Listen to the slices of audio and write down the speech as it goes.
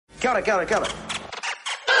Got it.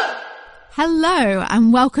 Hello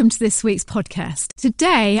and welcome to this week's podcast.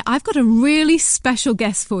 Today, I've got a really special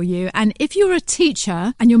guest for you. And if you're a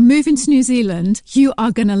teacher and you're moving to New Zealand, you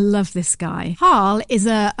are going to love this guy. Karl is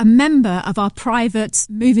a member of our private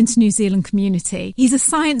Moving to New Zealand community. He's a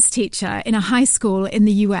science teacher in a high school in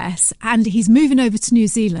the US and he's moving over to New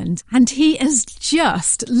Zealand. And he has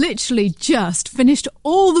literally just finished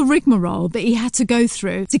all the rigmarole that he had to go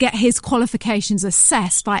through to get his qualifications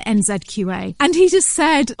assessed by NZQA. And he just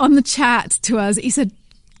said on the chat to us, he said,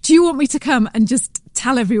 do you want me to come and just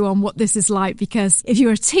tell everyone what this is like? Because if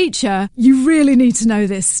you're a teacher, you really need to know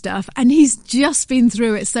this stuff. And he's just been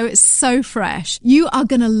through it, so it's so fresh. You are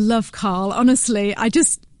going to love Karl. Honestly, I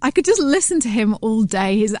could just listen to him all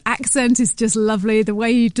day. His accent is just lovely. The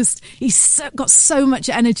way he's got so much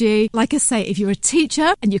energy. Like I say, if you're a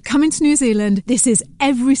teacher and you're coming to New Zealand, this is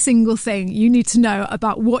every single thing you need to know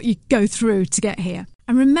about what you go through to get here.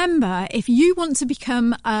 And remember, if you want to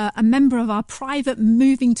become a member of our private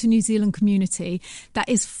Moving to New Zealand community that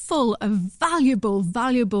is full of valuable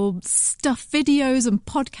stuff, videos and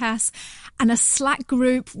podcasts, and a Slack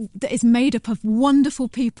group that is made up of wonderful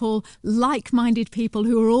people, like-minded people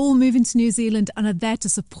who are all moving to New Zealand and are there to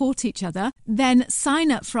support each other, then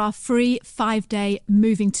sign up for our free 5-day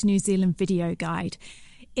Moving to New Zealand video guide.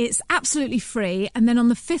 It's absolutely free. And then on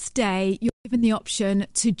the 5th day, you're given the option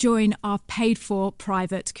to join our paid-for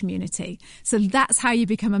private community. So that's how you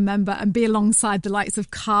become a member and be alongside the likes of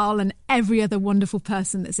Karl and every other wonderful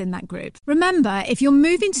person that's in that group. Remember, if you're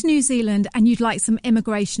moving to New Zealand and you'd like some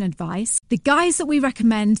immigration advice, the guys that we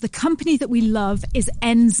recommend, the company that we love is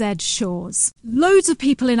NZ Shores. Loads of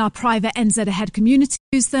people in our private NZ Ahead community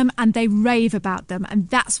use them and they rave about them. And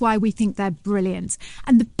that's why we think they're brilliant.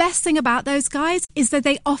 And the best thing about those guys is that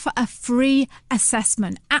they offer a free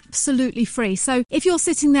assessment, absolutely free. So if you're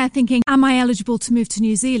sitting there thinking, am I eligible to move to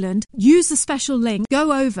New Zealand? Use the special link,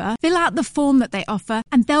 go over, fill out the form that they offer,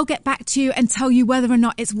 and they'll get back to you and tell you whether or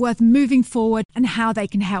not it's worth moving forward and how they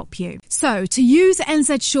can help you. So to use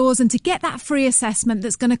NZ Shores and to get that free assessment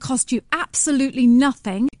that's going to cost you absolutely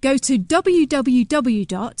nothing, go to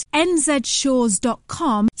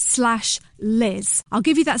www.nzshores.com/Liz. I'll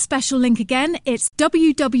give you that special link again. It's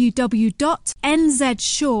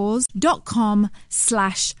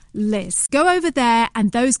www.nzshores.com/Liz. Go over there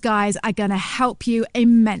and those guys are going to help you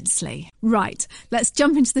immensely. Right, let's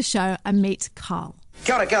jump into the show and meet Karl.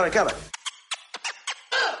 Got it.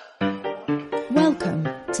 Welcome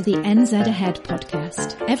to the NZ Ahead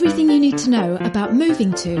podcast. Everything you need to know about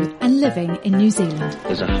moving to and living in New Zealand.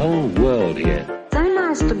 There's a whole world here. So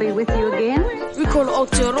nice to be with you again. We call it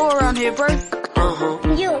Aotearoa around here, bro.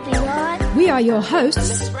 You'll be right. We are your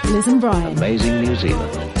hosts, Liz and Brian. Amazing New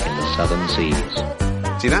Zealand in the southern seas.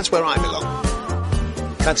 See, that's where I belong.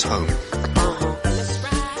 That's home.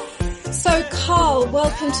 So, Karl,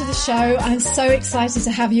 welcome to the show. I'm so excited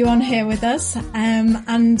to have you on here with us.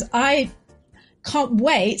 And I can't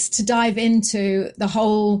wait to dive into the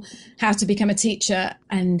whole how to become a teacher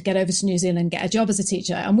and get over to New Zealand, get a job as a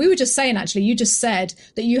teacher. And we were just saying, actually, you just said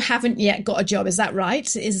that you haven't yet got a job. Is that right?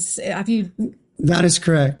 Have you? That is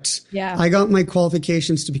correct. Yeah. I got my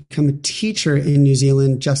qualifications to become a teacher in New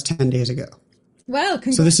Zealand just 10 days ago. Well,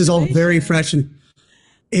 congratulations. So this is all very fresh and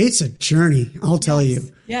it's a journey, I'll tell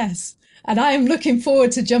you. Yes. And I am looking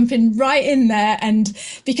forward to jumping right in there. And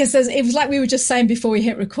because it was like we were just saying before we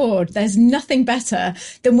hit record, there's nothing better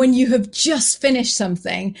than when you have just finished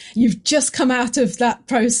something, you've just come out of that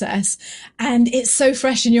process and it's so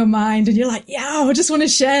fresh in your mind and you're like, yeah, I just want to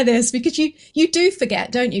share this, because you do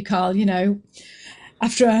forget, don't you, Karl,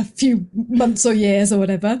 after a few months or years or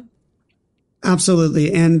whatever.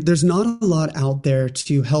 Absolutely. And there's not a lot out there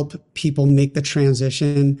to help people make the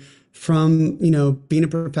transition from, being a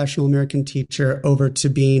professional American teacher over to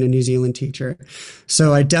being a New Zealand teacher.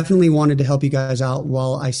 So I definitely wanted to help you guys out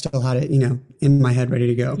while I still had it, in my head ready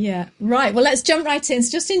to go. Yeah. Right. Well, let's jump right in.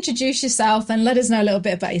 So just introduce yourself and let us know a little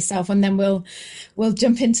bit about yourself, and then we'll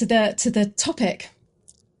jump into the topic.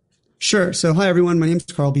 Sure. So hi, everyone. My name is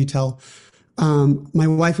Karl Butel. My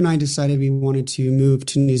wife and I decided we wanted to move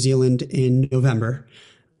to New Zealand in November.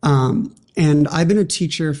 And I've been a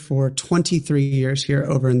teacher for 23 years here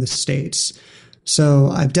over in the States. So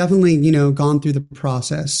I've definitely, gone through the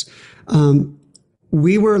process.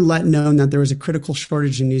 We were let know that there was a critical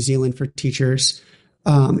shortage in New Zealand for teachers,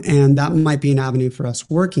 and that might be an avenue for us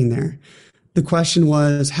working there. The question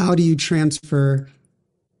was, how do you transfer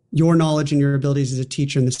your knowledge and your abilities as a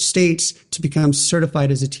teacher in the States to become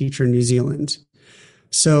certified as a teacher in New Zealand?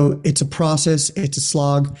 So it's a process, it's a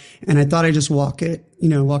slog. And I thought I'd just walk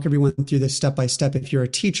everyone through this step by step if you're a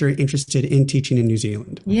teacher interested in teaching in New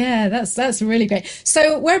Zealand. Yeah, that's really great.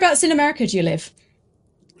 So whereabouts in America do you live?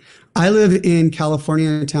 I live in California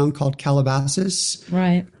in a town called Calabasas.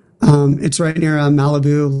 Right. It's right near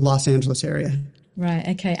Malibu, Los Angeles area. Right.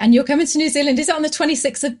 Okay. And you're coming to New Zealand. Is it on the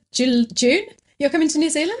 26th of June? You're coming to New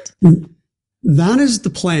Zealand? That is the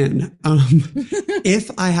plan.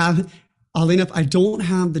 Oddly enough, I don't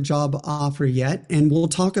have the job offer yet, and we'll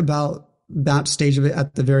talk about that stage of it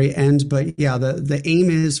at the very end. But yeah, the aim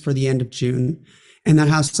is for the end of June. And that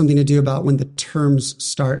has something to do about when the terms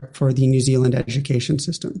start for the New Zealand education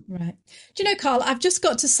system. Right. Do you know, Karl, I've just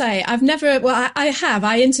got to say,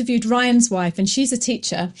 I interviewed Ryan's wife and she's a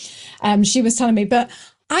teacher. She was telling me, but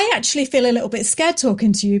I actually feel a little bit scared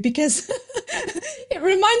talking to you because it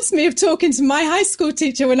reminds me of talking to my high school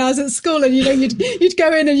teacher when I was at school, and you'd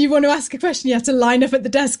go in and you want to ask a question, you have to line up at the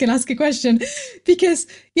desk and ask a question because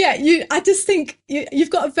I just think you've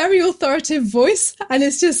got a very authoritative voice, and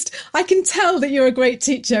it's just, I can tell that you're a great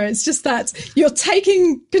teacher. It's just that you're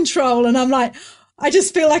taking control, and I'm like, I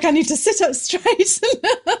just feel like I need to sit up straight.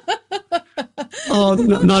 Oh,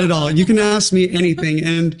 no, not at all. You can ask me anything,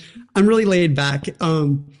 and I'm really laid back.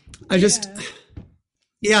 I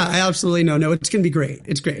absolutely know. No, it's going to be great.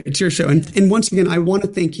 It's great. It's your show. And once again, I want to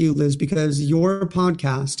thank you, Liz, because your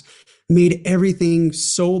podcast made everything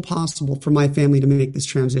so possible for my family to make this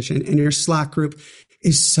transition. And your Slack group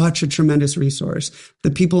is such a tremendous resource.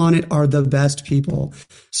 The people on it are the best people.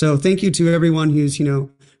 So thank you to everyone who's,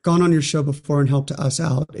 gone on your show before and helped us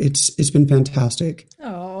out. It's been fantastic.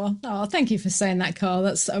 Oh, thank you for saying that,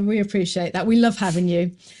 Karl. We appreciate that. We love having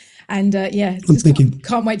you. And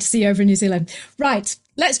can't wait to see you over in New Zealand. Right,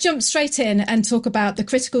 let's jump straight in and talk about the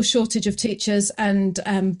critical shortage of teachers and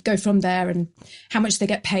go from there and how much they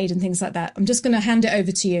get paid and things like that. I'm just going to hand it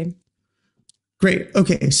over to you. Great.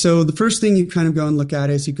 Okay. So the first thing you kind of go and look at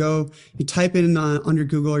is you type in under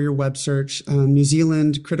Google or your web search, New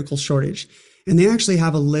Zealand critical shortage. And they actually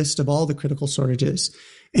have a list of all the critical shortages.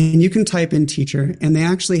 And you can type in teacher, and they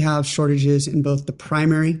actually have shortages in both the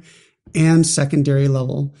primary and secondary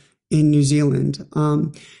level in New Zealand.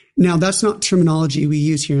 Now, that's not terminology we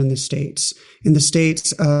use here in the States. In the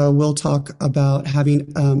States, we'll talk about having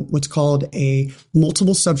what's called a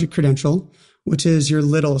multiple subject credential, which is your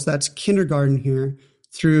littles. That's kindergarten here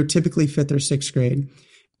through typically 5th or 6th grade.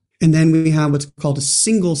 And then we have what's called a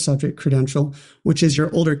single subject credential, which is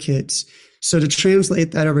your older kids. So to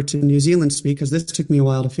translate that over to New Zealand speak, because this took me a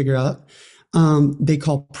while to figure out, they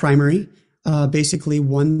call primary, basically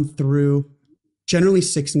 1 through generally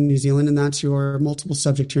 6 in New Zealand, and that's your multiple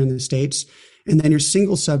subject here in the States. And then your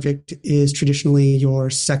single subject is traditionally your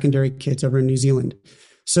secondary kids over in New Zealand.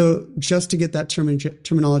 So just to get that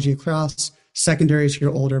terminology across, secondary is your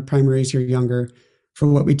older, primary is your younger for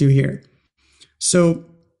what we do here. So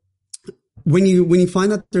when you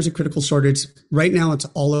find that there's a critical shortage, right now it's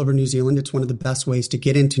all over New Zealand. It's one of the best ways to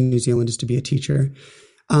get into New Zealand is to be a teacher.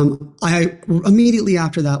 I immediately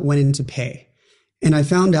after that went into pay. And I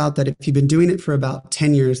found out that if you've been doing it for about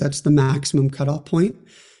 10 years, that's the maximum cutoff point.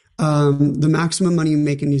 The maximum money you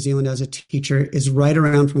make in New Zealand as a teacher is right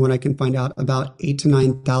around, from what I can find out, about $8,000 to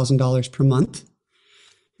 $9,000 per month.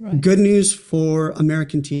 Right. Good news for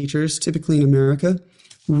American teachers. Typically in America,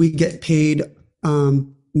 we get paid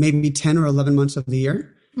maybe 10 or 11 months of the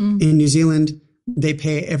year. In New Zealand, they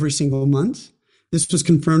pay every single month. This was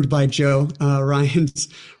confirmed by Jo, Ryan's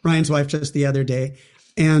wife, just the other day.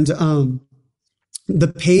 And the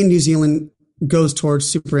pay in New Zealand goes towards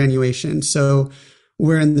superannuation. So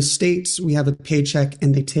where in the States, we have a paycheck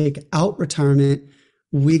and they take out retirement,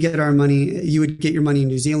 we get our money, you would get your money in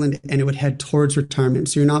New Zealand and it would head towards retirement.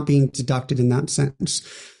 So you're not being deducted in that sense.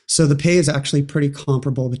 So the pay is actually pretty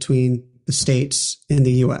comparable between the States and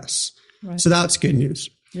the US. Right. So that's good news.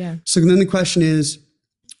 Yeah. So then the question is,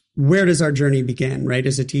 where does our journey begin, right,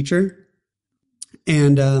 as a teacher?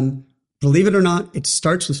 And believe it or not, it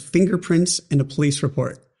starts with fingerprints and a police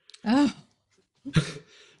report. Oh.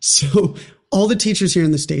 So all the teachers here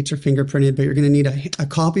in the States are fingerprinted, but you're going to need a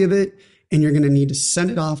copy of it, and you're going to need to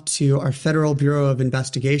send it off to our Federal Bureau of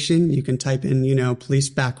Investigation. You can type in, police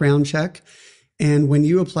background check. And when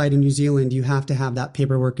you apply to New Zealand, you have to have that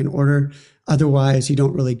paperwork in order. Otherwise, you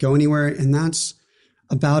don't really go anywhere. And that's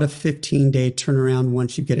about a 15-day turnaround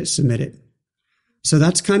once you get it submitted. So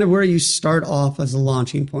that's kind of where you start off as a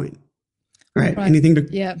launching point. All right. Anything to...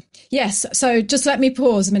 Yeah. Yes. So just let me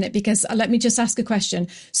pause a minute because let me just ask a question.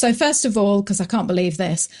 So first of all, because I can't believe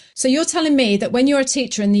this. So you're telling me that when you're a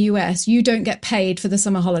teacher in the US, you don't get paid for the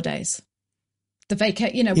summer holidays?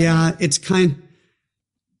 The Yeah, it's kind...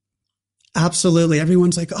 Absolutely.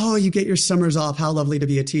 Everyone's like, oh, you get your summers off. How lovely to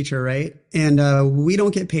be a teacher, right? And we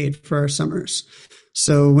don't get paid for our summers.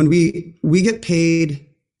 So when we get paid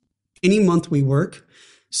any month we work.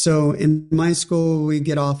 So in my school, we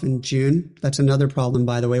get off in June. That's another problem,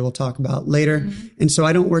 by the way, we'll talk about later. Mm-hmm. And so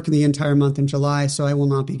I don't work the entire month in July, so I will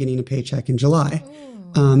not be getting a paycheck in July.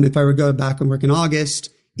 If I were to go back and work in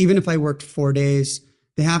August, even if I worked 4 days,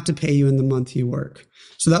 they have to pay you in the month you work.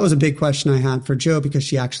 So that was a big question I had for Jo, because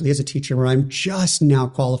she actually is a teacher where I'm just now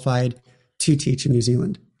qualified to teach in New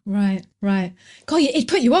Zealand. Right. Karl, it'd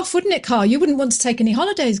put you off, wouldn't it, Karl? You wouldn't want to take any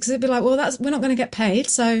holidays because it'd be like, well, we're not going to get paid.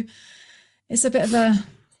 So it's a bit of a...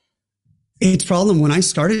 It's a problem. When I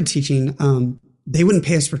started teaching, they wouldn't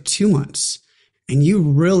pay us for 2 months, and you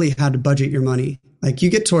really had to budget your money. Like you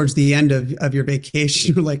get towards the end of your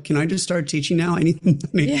vacation, you're like, can I just start teaching now? I need the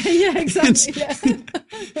money. Yeah, exactly.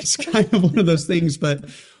 It's kind of one of those things, but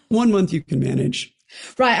 1 month you can manage.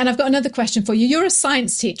 Right. And I've got another question for you. You're a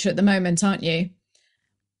science teacher at the moment, aren't you?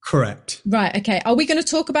 Correct. Right. Okay. Are we going to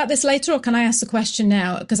talk about this later, or can I ask the question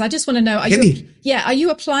now? Because I just want to know, are you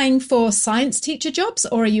applying for science teacher jobs,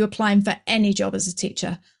 or are you applying for any job as a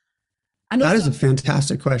teacher? And that is a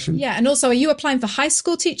fantastic question. Yeah. And also, are you applying for high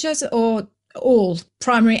school teachers or all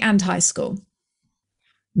primary and high school?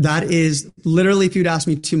 That is literally, if you'd asked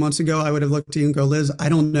me 2 months ago, I would have looked at you and go, Liz, I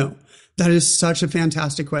don't know. That is such a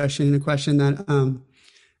fantastic question, and a question that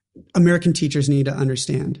American teachers need to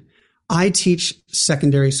understand. I teach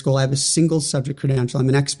secondary school. I have a single subject credential. I'm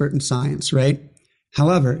an expert in science, right?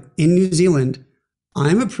 However, in New Zealand,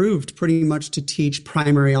 I'm approved pretty much to teach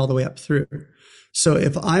primary all the way up through. So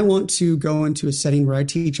if I want to go into a setting where I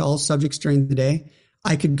teach all subjects during the day,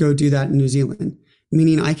 I could go do that in New Zealand,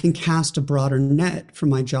 meaning I can cast a broader net for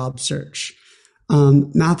my job search.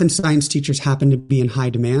 Math and science teachers happen to be in high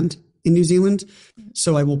demand in New Zealand.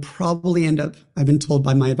 So I will probably I've been told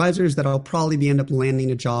by my advisors that I'll probably end up landing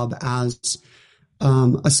a job as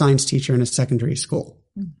a science teacher in a secondary school.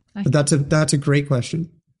 Okay. But that's a great question.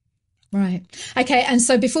 Right. Okay. And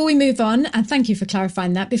so before we move on, and thank you for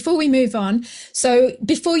clarifying that, before we move on, so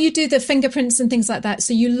before you do the fingerprints and things like that,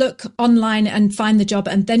 so you look online and find the job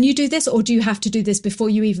and then you do this, or do you have to do this before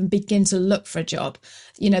you even begin to look for a job?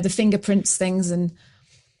 You know, the fingerprints things and...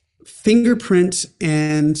 Fingerprint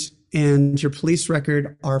and your police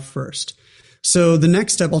record are first. So the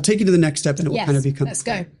next step, I'll take you to the next step and it will kind of become... Let's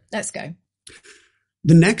go.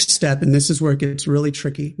 The next step, and this is where it gets really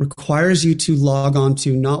tricky, requires you to log on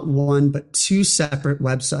to not one, but 2 separate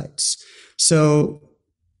websites. So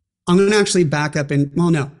I'm going to actually back up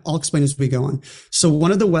I'll explain as we go on. So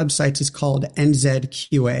one of the websites is called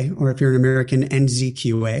NZQA, or if you're an American,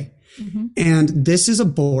 NZQA. Mm-hmm. And this is a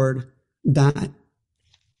board that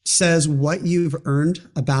says what you've earned,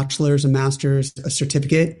 a bachelor's, a master's, a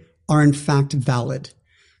certificate, are in fact valid.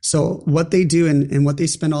 So what they do and what they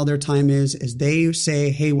spend all their time is they say,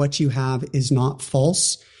 hey, what you have is not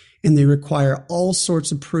false. And they require all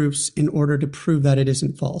sorts of proofs in order to prove that it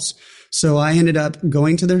isn't false. So I ended up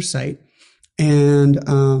going to their site, and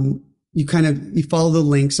you follow the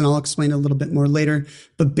links, and I'll explain a little bit more later.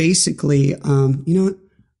 But basically, you know what?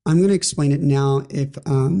 I'm going to explain it now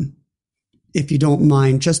if you don't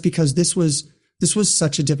mind, just because this was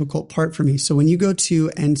such a difficult part for me. So when you go to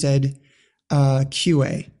NZQA,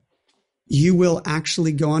 you will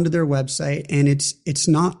actually go onto their website, and it's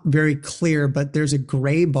not very clear, but there's a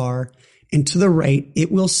gray bar, and to the right,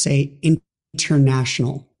 it will say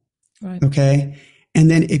international. Right. Okay. And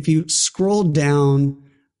then if you scroll down,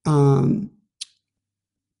 this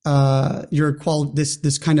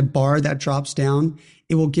kind of bar that drops down,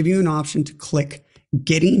 it will give you an option to click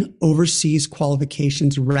getting overseas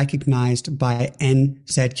qualifications recognized by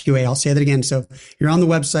NZQA. I'll say that again. So you're on the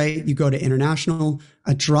website, you go to international,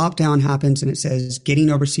 a drop down happens, and it says getting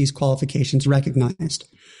overseas qualifications recognized.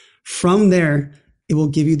 From there, it will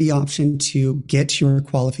give you the option to get your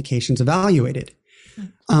qualifications evaluated.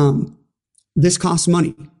 This costs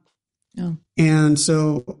money. Oh. And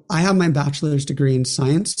so I have my bachelor's degree in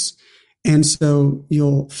science. And so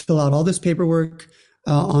you'll fill out all this paperwork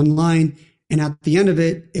online. And at the end of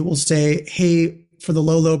it, it will say, hey, for the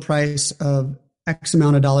low price of X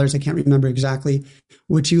amount of dollars, I can't remember exactly,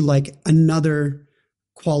 would you like another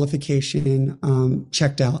qualification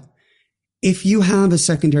checked out? If you have a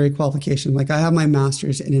secondary qualification, like I have my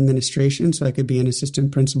master's in administration, so I could be an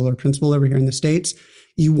assistant principal or principal over here in the States,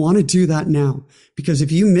 you want to do that now, because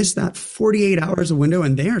if you miss that 48 hours of window,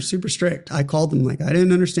 and they are super strict. I called them like, I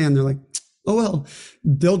didn't understand. They're like, oh, well,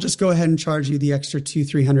 they'll just go ahead and charge you the extra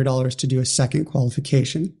 $200-$300 to do a second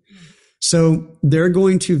qualification. So they're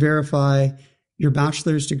going to verify your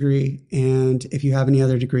bachelor's degree, and if you have any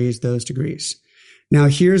other degrees, those degrees. Now,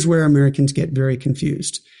 here's where Americans get very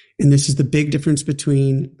confused. And this is the big difference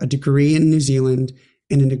between a degree in New Zealand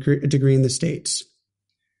and a degree in the States.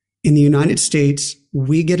 In the United States,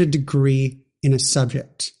 we get a degree in a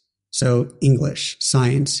subject. So English,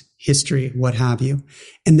 science, history, what have you.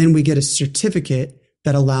 And then we get a certificate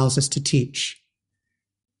that allows us to teach.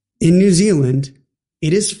 In New Zealand,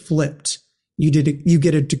 it is flipped. You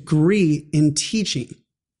get a degree in teaching,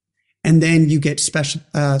 and then you get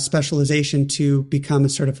specialization to become a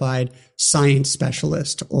certified science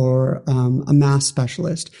specialist or a math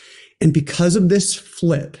specialist. And because of this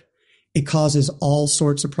flip, it causes all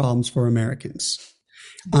sorts of problems for Americans.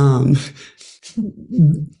 Any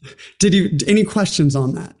questions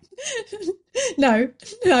on that? No.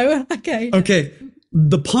 Okay. Okay.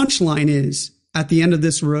 The punchline is, at the end of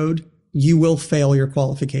this road, you will fail your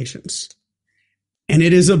qualifications. And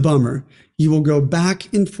it is a bummer. You will go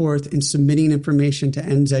back and forth in submitting information to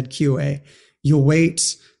NZQA. You'll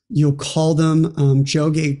wait. You'll call them. Joe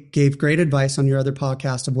gave great advice on your other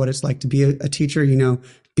podcast of what it's like to be a teacher.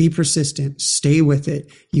 Be persistent, stay with it.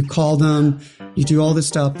 You call them, you do all this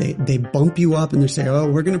stuff. They bump you up and they say, oh,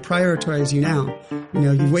 we're going to prioritize you now.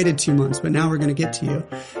 You've waited 2 months, but now we're going to get to you.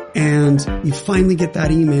 And you finally get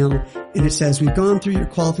that email and it says, we've gone through your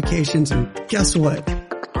qualifications, and guess what?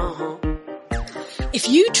 If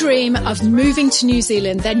you dream of moving to New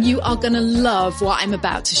Zealand, then you are going to love what I'm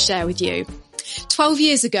about to share with you. 12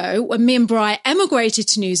 years ago, when me and Bri emigrated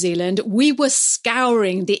to New Zealand, we were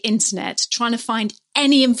scouring the internet, trying to find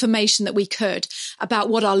any information that we could about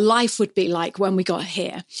what our life would be like when we got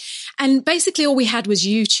here. And basically all we had was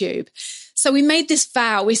YouTube. So we made this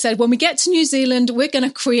vow. We said, when we get to New Zealand, we're going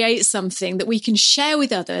to create something that we can share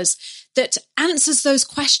with others that answers those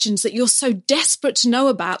questions that you're so desperate to know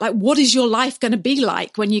about. Like, what is your life going to be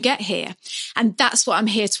like when you get here? And that's what I'm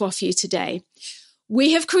here to offer you today.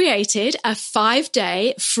 We have created a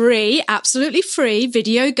 5-day free, absolutely free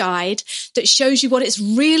video guide that shows you what it's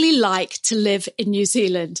really like to live in New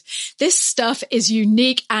Zealand. This stuff is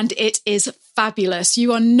unique and it is fabulous.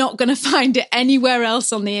 You are not going to find it anywhere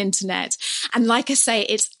else on the internet. And like I say,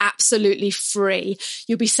 it's absolutely free.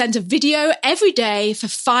 You'll be sent a video every day for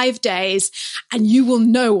 5 days and you will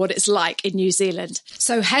know what it's like in New Zealand.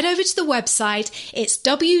 So head over to the website. It's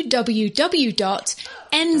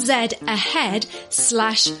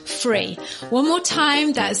www.nzahead/free. One more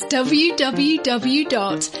time, that's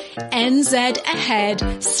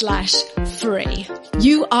www.nzahead/free.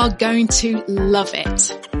 You are going to love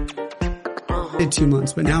it. 2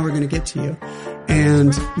 months, but now we're going to get to you.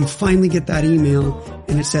 And you finally get that email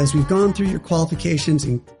and it says, we've gone through your qualifications,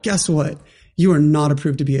 and guess what? You are not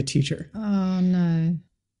approved to be a teacher. Oh, no.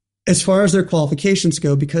 As far as their qualifications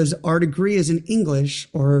go, because our degree is in English,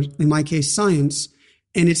 or in my case, science,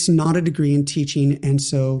 and it's not a degree in teaching. And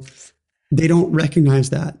so they don't recognize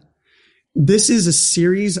that. This is a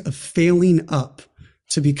series of failing up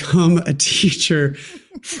to become a teacher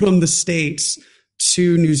from the States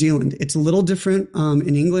to New Zealand. It's a little different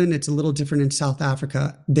in England. It's a little different in South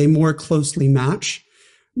Africa. They more closely match,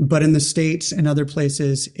 but in the States and other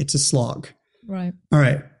places, it's a slog. Right. All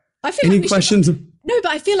right. I feel Any like questions? No,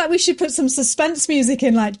 but I feel like we should put some suspense music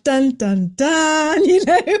in, like dun dun dun.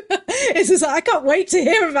 It's just like, I can't wait to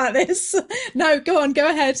hear about this. No, go on, go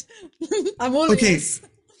ahead. I'm all okay. Ears.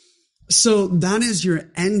 So that is your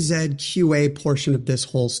NZQA portion of this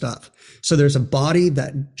whole stuff. So there's a body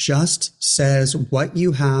that just says what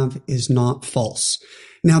you have is not false.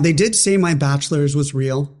 Now, they did say my bachelor's was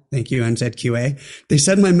real. Thank you, NZQA. They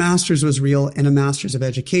said my master's was real and a master's of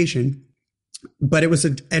education, but it was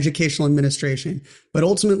an educational administration. But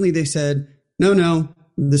ultimately they said, no,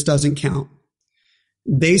 this doesn't count.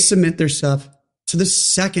 They submit their stuff to the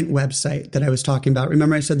second website that I was talking about.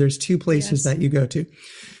 Remember, I said there's 2 places that you go to.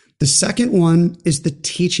 The second one is the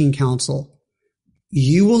Teaching Council.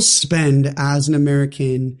 You will spend, as an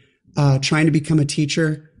American, trying to become a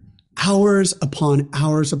teacher, hours upon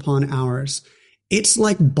hours upon hours. It's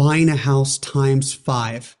like buying a house times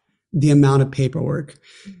 5, the amount of paperwork.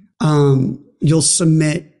 You'll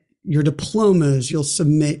submit your diplomas. You'll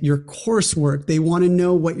submit your coursework. They want to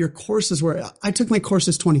know what your courses were. I took my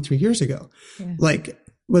courses 23 years ago. Yeah.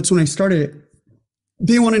 That's when I started it.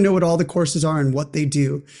 They want to know what all the courses are and what they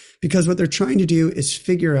do, because what they're trying to do is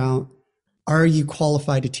figure out, are you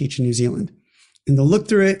qualified to teach in New Zealand? And they'll look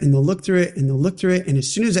through it and they'll look through it and they'll look through it. And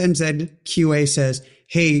as soon as NZQA says,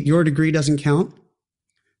 hey, your degree doesn't count,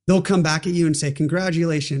 they'll come back at you and say,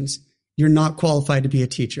 congratulations, you're not qualified to be a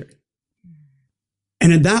teacher.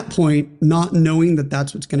 And at that point, not knowing that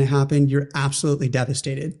that's what's going to happen, you're absolutely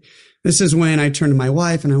devastated. This is when I turned to my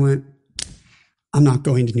wife and I went, I'm not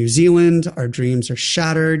going to New Zealand. Our dreams are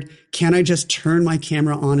shattered. Can I just turn my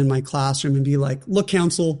camera on in my classroom and be like, look,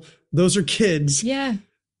 council, those are kids. Yeah.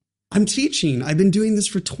 I'm teaching. I've been doing this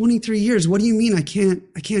for 23 years. What do you mean I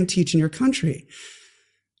can't teach in your country?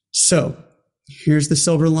 So here's the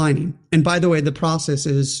silver lining. And by the way, the process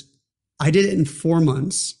is I did it in 4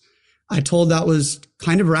 months. I told that was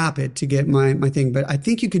kind of rapid to get my thing, but I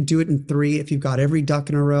think you could do it in 3 if you've got every duck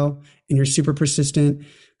in a row and you're super persistent.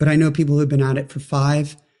 But I know people who've been at it for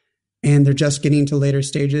 5 and they're just getting to later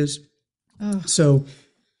stages. Oh. So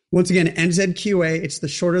once again, NZQA, it's the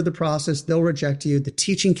shorter the process. They'll reject you. The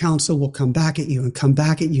teaching council will come back at you and come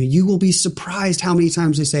back at you. You will be surprised how many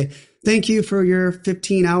times they say, thank you for your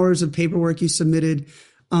 15 hours of paperwork you submitted.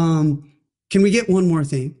 Can we get one more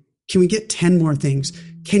thing? Can we get 10 more things?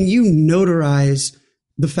 Can you notarize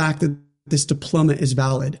the fact that this diploma is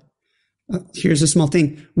valid? Here's a small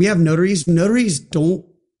thing. We have notaries. Notaries don't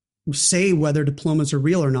say whether diplomas are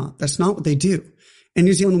real or not. That's not what they do. And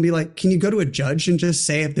New Zealand will be like, can you go to a judge and just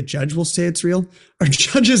say if the judge will say it's real? Our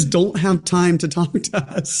judges don't have time to talk to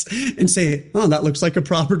us and say, oh, that looks like a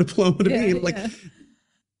proper diploma to me. Like,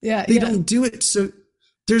 they don't do it. So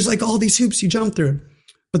there's like all these hoops you jump through.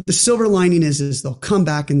 But the silver lining is they'll come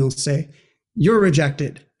back and they'll say, you're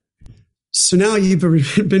rejected. So now you've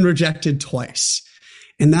been rejected twice.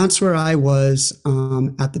 And that's where I was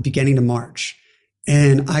at the beginning of March.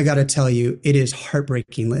 And I got to tell you, it is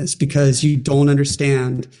heartbreaking, Liz, because you don't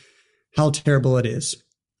understand how terrible it is.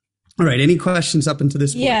 All right. Any questions up until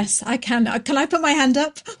this point? Yes, I can. Can I put my hand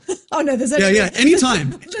up? Oh, no, there's only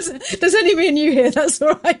anytime. there's only me and you here. That's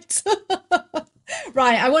all right.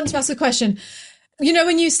 Right. I want to ask a question. You know,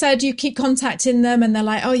 when you said you keep contacting them and they're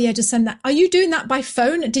like, oh, yeah, just send that. Are you doing that by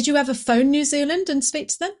phone? Did you ever phone New Zealand and speak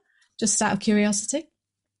to them? Just out of curiosity.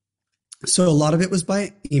 So a lot of it was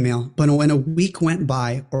by email, but when a week went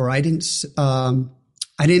by or I didn't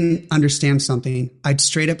understand something, I'd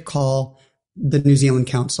straight up call the New Zealand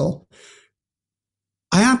Council.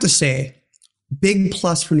 I have to say, big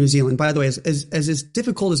plus for New Zealand. By the way, as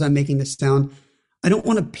difficult as I'm making this sound, I don't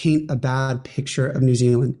want to paint a bad picture of New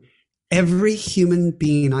Zealand. Every human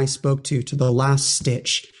being I spoke to the last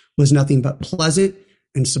stitch was nothing but pleasant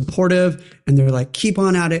and supportive. And they're like, keep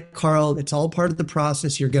on at it, Karl. It's all part of the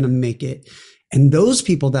process. You're going to make it. And those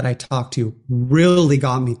people that I talked to really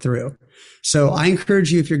got me through. So I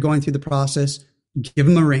encourage you, if you're going through the process, give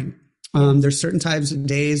them a ring. There's certain types of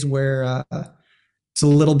days where it's a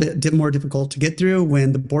little bit more difficult to get through.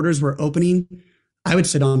 When the borders were opening, I would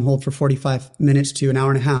sit on hold for 45 minutes to an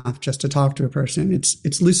hour and a half just to talk to a person.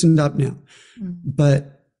 It's loosened up now.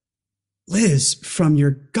 But Liz, from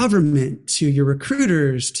your government to your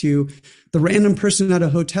recruiters to the random person at a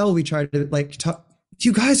hotel we tried to talk,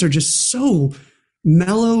 you guys are just so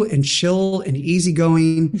mellow and chill and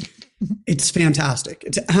easygoing. It's fantastic.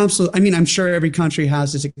 It's absolutely, I mean, I'm sure every country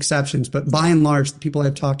has its exceptions, but by and large, the people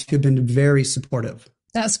I've talked to have been very supportive.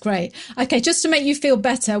 That's great. Okay, just to make you feel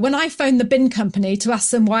better, when I phone the bin company to ask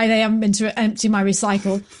them why they haven't been to empty my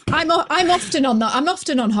recycle, I'm often on that. I'm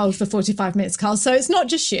often on hold for 45 minutes, Karl. So it's not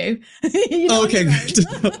just you. Okay,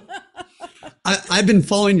 good. I've been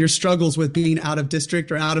following your struggles with being out of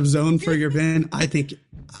district or out of zone for your bin. I think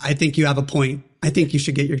you have a point. I think you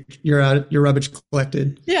should get your rubbish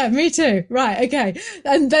collected. Yeah, me too. Right. Okay.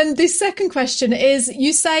 And then the second question is,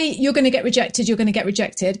 you say you're going to get rejected. You're going to get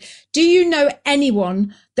rejected. Do you know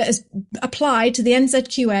anyone that has applied to the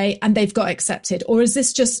NZQA and they've got accepted? Or is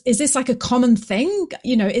this like a common thing?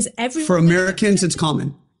 You know, is everyone? For Americans, it's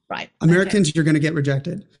common. Right. Americans, okay. You're going to get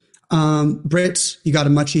rejected. Brits, you got a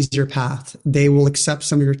much easier path. They will accept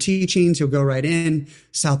some of your teachings. You'll go right in.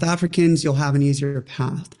 South Africans, you'll have an easier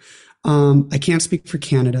path. I can't speak for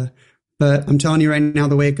Canada, but I'm telling you right now,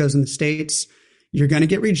 the way it goes in the States, you're going to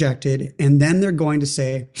get rejected. And then they're going to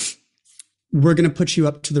say, we're going to put you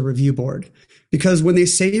up to the review board. Because when they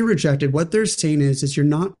say you're rejected, what they're saying is you're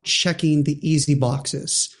not checking the easy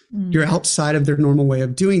boxes. You're outside of their normal way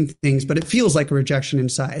of doing things, but it feels like a rejection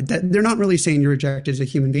inside. That they're not really saying you're rejected as a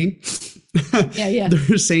human being. Yeah.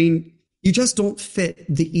 They're saying you just don't fit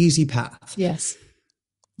the easy path. Yes.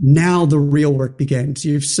 Now the real work begins.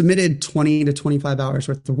 You've submitted 20 to 25 hours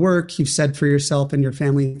worth of work. You've said for yourself and your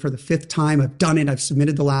family for the 5th time, I've done it. I've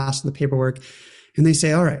submitted the last of the paperwork. And they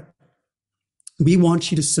say, all right, we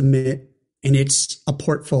want you to submit, and it's a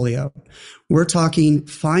portfolio. We're talking,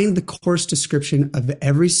 find the course description of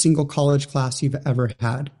every single college class you've ever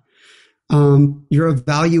had. Your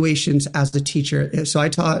evaluations as a teacher. So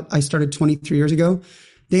I started 23 years ago.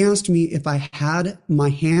 They asked me if I had my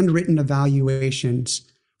handwritten evaluations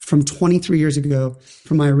from 23 years ago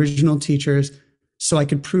from my original teachers so I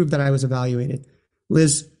could prove that I was evaluated.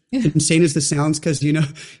 Liz, insane as this sounds, because, you know,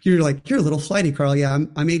 you're like, you're a little flighty, Karl. Yeah,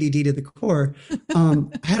 I'm ADD to the core. I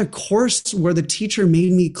had a course where the teacher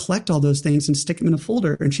made me collect all those things and stick them in a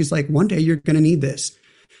folder. And she's like, one day you're going to need this.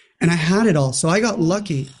 And I had it all. So I got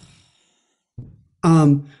lucky.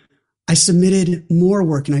 I submitted more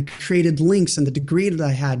work and I created links, and the degree that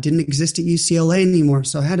I had didn't exist at UCLA anymore.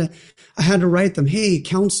 So I had to write them, hey,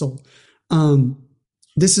 counsel,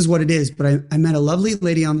 this is what it is. But I met a lovely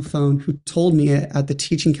lady on the phone who told me at the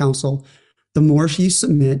teaching council, the more you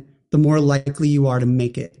submit, the more likely you are to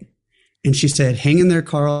make it. And she said, hang in there,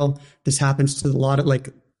 Karl. This happens to a lot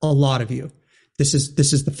of you. This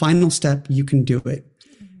is the final step. You can do it.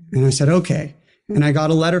 And I said, okay. And I got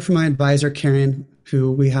a letter from my advisor, Karen,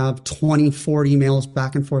 who we have 24 emails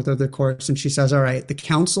back and forth over the course. And she says, all right, the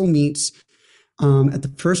council meets at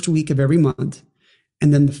the first week of every month.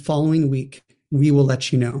 And then the following week, we will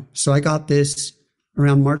let you know. So I got this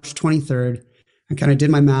around March 23rd. I kind of did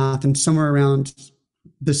my math, and somewhere around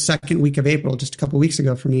the second week of April, just a couple of weeks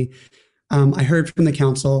ago for me, I heard from the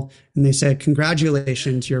council, and they said,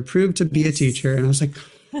 congratulations, you're approved to be a teacher. And I was like,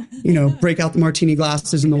 you know, break out the martini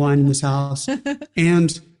glasses and the wine in this house.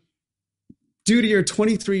 And due to your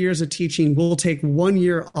 23 years of teaching, we'll take 1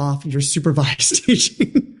 year off your supervised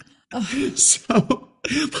teaching. So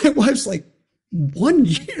my wife's like, 1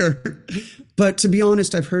 year? But to be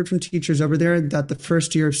honest, I've heard from teachers over there that the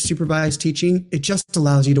first year of supervised teaching, it just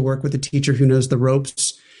allows you to work with a teacher who knows the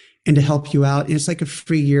ropes and to help you out. And it's like a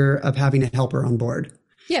free year of having a helper on board.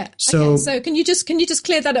 Yeah. So, okay. So can you just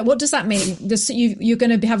clear that up? What does that mean? You're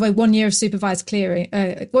going to have a 1 year of supervised clearing.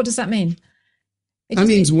 What does that mean? That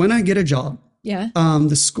means when I get a job, yeah,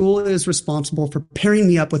 the school is responsible for pairing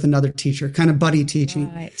me up with another teacher, kind of buddy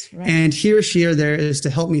teaching. Right. And he or she or there is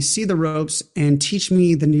to help me see the ropes and teach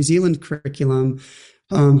me the New Zealand curriculum.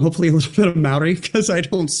 Hopefully a little bit of Maori, because I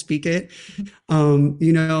don't speak it. You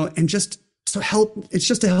know, and just to help. It's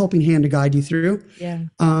just a helping hand to guide you through. Yeah.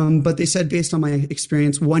 But they said, based on my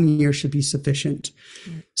experience, 1 year should be sufficient.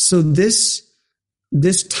 Yeah. So this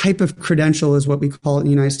type of credential is what we call it in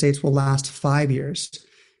the United States, will last 5 years.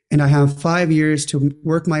 And I have 5 years to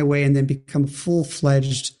work my way and then become a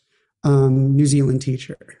full-fledged New Zealand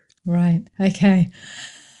teacher. Right. Okay.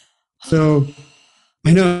 So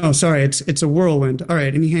I know. Sorry, it's a whirlwind. All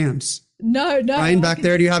right. Any hands? No. Ryan, back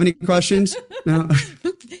there. Do you have any questions? No.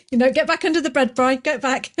 You know, get back under the bread fry. Get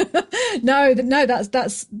back. No.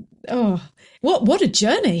 That's. Oh, what a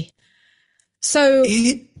journey. So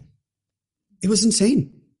it was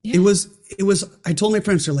insane. Yeah. It was, I told my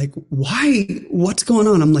friends, they're like, why, what's going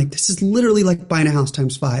on? I'm like, this is literally like buying a house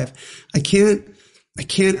times 5. I can't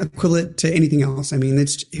equivalent to anything else. I mean,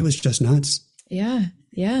 it was just nuts. Yeah.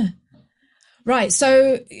 Yeah. Right.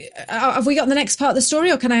 So have we got the next part of the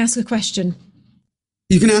story, or can I ask a question?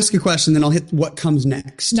 You can ask a question, then I'll hit what comes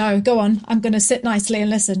next. No, go on. I'm going to sit nicely and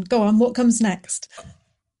listen. Go on. What comes next?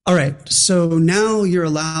 All right. So now you're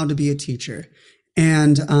allowed to be a teacher,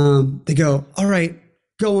 and they go, all right,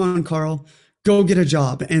 go on, Karl, go get a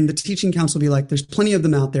job. And the teaching council will be like, there's plenty of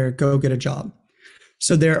them out there. Go get a job.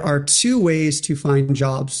 So there are 2 ways to find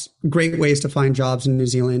jobs, great ways to find jobs in New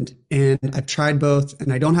Zealand. And I've tried both,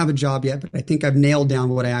 and I don't have a job yet, but I think I've nailed down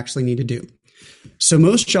what I actually need to do. So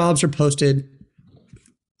most jobs are posted,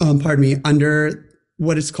 under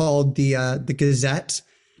what is called the Gazette.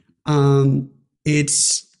 Hold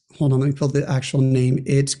on, let me pull the actual name.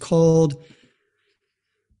 It's called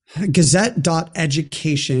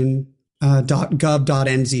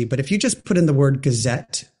gazette.education.gov.nz. But if you just put in the word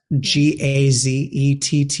Gazette,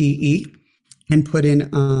 Gazette, and put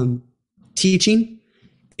in teaching,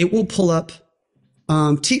 it will pull up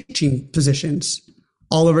teaching positions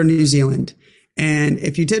all over New Zealand. And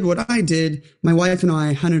if you did what I did, my wife and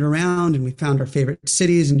I hunted around and we found our favorite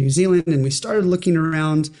cities in New Zealand, and we started looking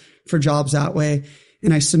around for jobs that way.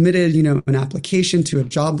 And I submitted, an application to a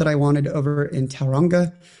job that I wanted over in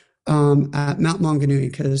Tauranga at Mount Maunganui,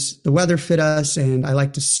 because the weather fit us and I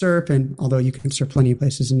like to surf. And although you can surf plenty of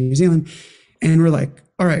places in New Zealand, and we're like,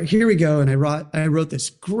 all right, here we go. And I wrote this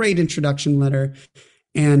great introduction letter,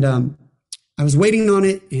 and I was waiting on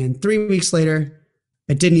it. And 3 weeks later,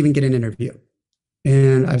 I didn't even get an interview.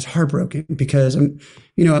 And I was heartbroken because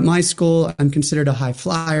at my school, I'm considered a high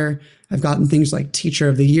flyer. I've gotten things like Teacher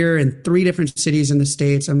of the Year in 3 different cities in the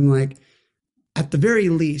States. I'm like, at the very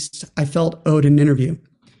least, I felt owed an interview.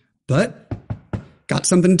 But got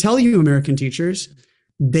something to tell you, American teachers.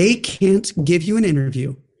 They can't give you an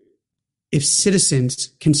interview if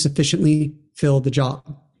citizens can sufficiently fill the job.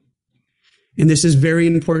 And this is very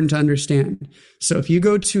important to understand. So if you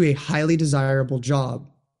go to a highly desirable job,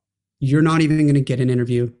 you're not even going to get an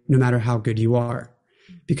interview no matter how good you are.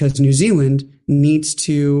 because New Zealand needs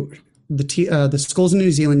to, the schools in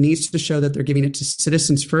New Zealand needs to show that they're giving it to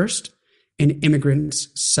citizens first and immigrants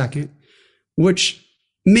second, which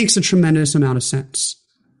makes a tremendous amount of sense.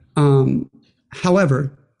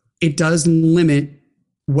 However, it does limit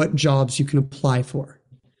what jobs you can apply for.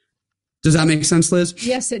 Does that make sense, Liz?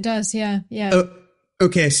 Yes, it does. Yeah. Yeah.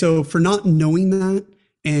 Okay. So for not knowing that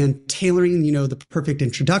and tailoring, the perfect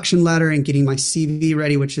introduction letter and getting my CV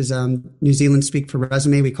ready, which is New Zealand speak for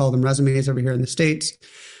resume. We call them resumes over here in the States.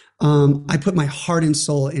 I put my heart and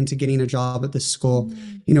soul into getting a job at this school.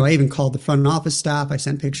 I even called the front office staff. I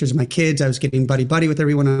sent pictures of my kids. I was getting buddy with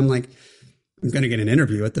everyone. I'm like, I'm going to get an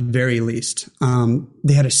interview at the very least.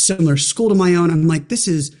 They had a similar school to my own. I'm like, this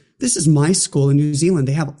is my school in New Zealand.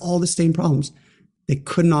 They have all the same problems. They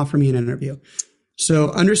couldn't offer me an interview.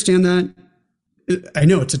 So understand that. I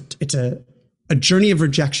know it's a journey of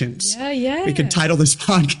rejections. Yeah. We could title this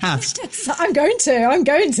podcast. I'm going to.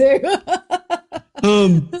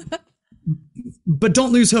 But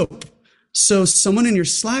don't lose hope. So someone in your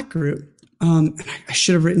Slack group, I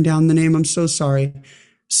should have written down the name. I'm so sorry.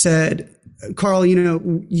 Said, Karl,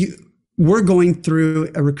 we're going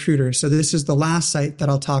through a recruiter. So this is the last site that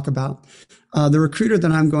I'll talk about. The recruiter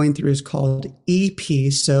that I'm going through is called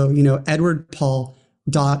EP. So,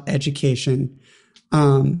 edwardpaul.education.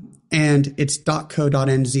 And it's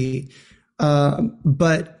 .co.nz.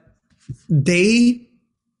 But they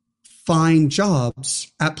find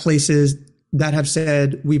jobs at places that have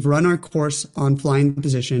said, we've run our course on flying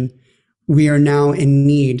position. We are now in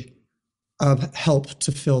need of help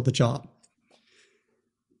to fill the job.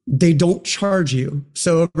 They don't charge you.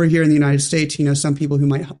 So over here in the United States, some people who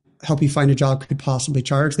might help you find a job could possibly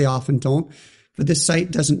charge. They often don't. But this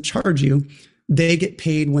site doesn't charge you. They get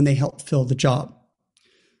paid when they help fill the job.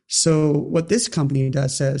 So what this company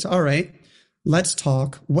does says, all right, let's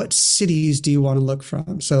talk. What cities do you want to look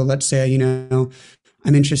from? So let's say,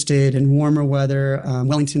 I'm interested in warmer weather.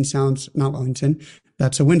 Wellington sounds, not Wellington.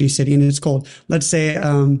 That's a windy city and it's cold. Let's say,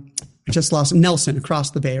 I just lost Nelson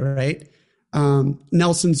across the bay, right?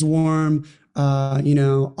 Nelson's warm.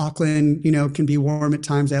 Auckland, can be warm at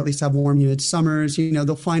times. They at least have warm, humid summers.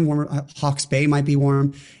 They'll find warmer. Hawke's Bay might be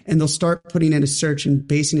warm, and they'll start putting in a search and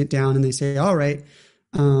basing it down. And they say, all right,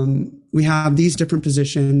 we have these different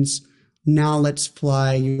positions. Now let's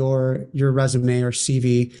fly your resume or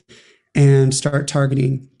CV and start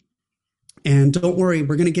targeting. And don't worry,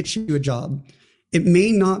 we're going to get you a job. It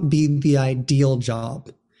may not be the ideal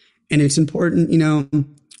job, and it's important.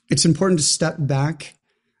 It's important to step back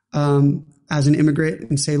as an immigrant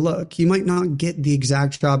and say, look, you might not get the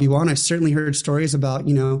exact job you want. I certainly heard stories about,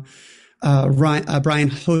 Brian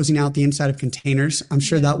hosing out the inside of containers. I'm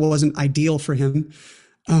sure that wasn't ideal for him.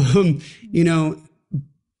 But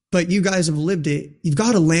you guys have lived it. You've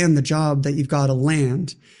got to land the job that you've got to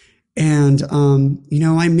land. And,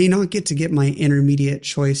 I may not get my intermediate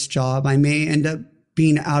choice job. I may end up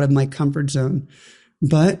being out of my comfort zone.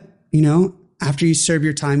 But, after you serve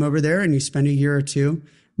your time over there and you spend a year or two,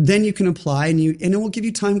 then you can apply and it will give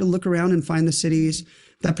you time to look around and find the cities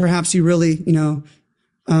that perhaps you really, do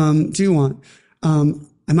want.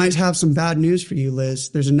 I might have some bad news for you,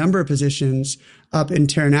 Liz. There's a number of positions up in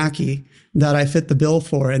Taranaki that I fit the bill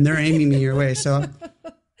for, and they're aiming me your way. So,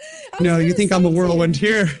 you think I'm a whirlwind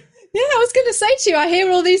here. Yeah, I was going to say to you, I hear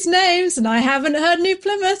all these names and I haven't heard New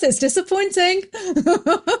Plymouth. It's disappointing.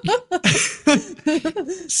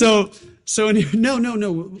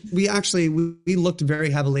 No. We looked very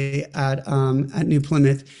heavily at New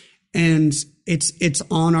Plymouth, and it's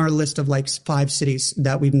on our list of like 5 cities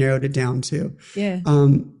that we've narrowed it down to. Yeah.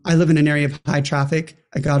 I live in an area of high traffic.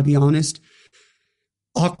 I got to be honest.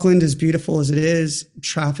 Auckland, as beautiful as it is,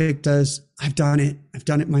 traffic I've done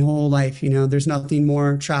it my whole life. There's nothing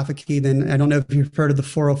more trafficy than, I don't know if you've heard of the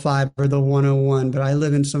 405 or the 101, but I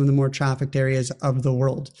live in some of the more trafficked areas of the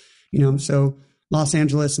world, so Los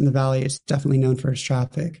Angeles and the Valley is definitely known for its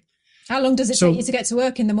traffic. How long does it take you to get to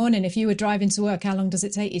work in the morning? If you were driving to work, how long does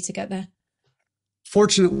it take you to get there?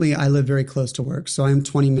 Fortunately, I live very close to work, so I'm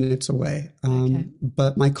 20 minutes away. Okay.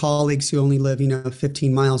 But my colleagues who only live,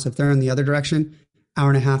 15 miles, if they're in the other direction, hour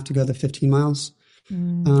and a half to go the 15 miles.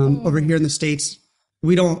 Over here in the States,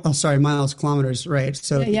 we don't, miles, kilometers, right?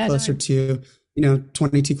 So closer to,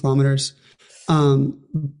 22 kilometers.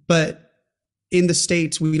 But in the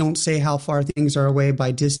States, we don't say how far things are away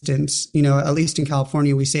by distance. At least in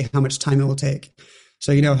California, we say how much time it will take.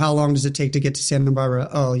 So, how long does it take to get to Santa Barbara?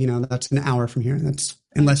 Oh, that's an hour from here. That's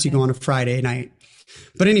unless you go on a Friday night.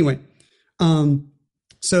 But anyway,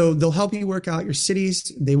 so they'll help you work out your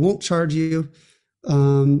cities. They won't charge you.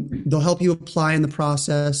 They'll help you apply in the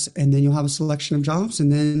process, and then you'll have a selection of jobs, and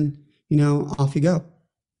then, off you go.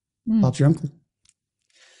 Bob's your uncle.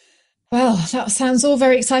 Well, that sounds all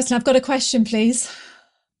very exciting. I've got a question, please.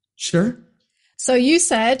 Sure. So you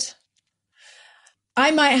said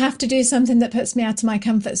I might have to do something that puts me out of my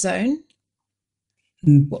comfort zone.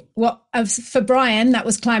 For Brian, that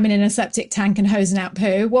was climbing in a septic tank and hosing out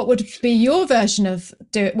poo. What would be your version of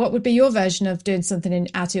doing something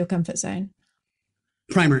out of your comfort zone?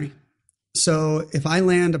 Primary. So if I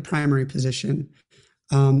land a primary position,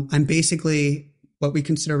 I'm basically what we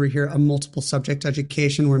consider over here a multiple subject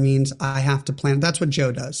education, where it means I have to plan. That's what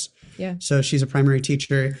Jo does. Yeah. So she's a primary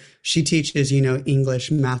teacher. She teaches, English,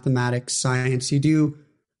 mathematics, science. You do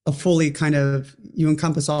a fully you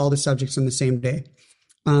encompass all the subjects on the same day.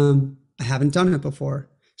 I haven't done it before.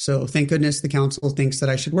 So thank goodness the council thinks that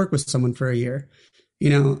I should work with someone for a year.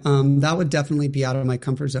 That would definitely be out of my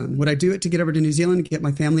comfort zone. Would I do it to get over to New Zealand, get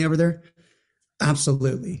my family over there?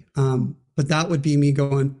 Absolutely. But that would be me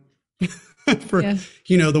going for,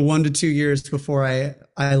 the 1 to 2 years before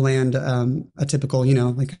I land a typical,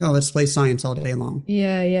 let's play science all day long.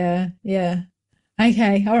 Yeah.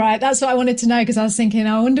 Okay. All right. That's what I wanted to know, because I was thinking,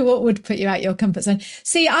 I wonder what would put you out your comfort zone.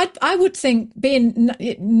 See, I would think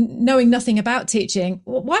knowing nothing about teaching,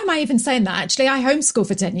 why am I even saying that? Actually, I homeschool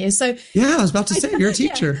for 10 years. So yeah, I was about to say, you're a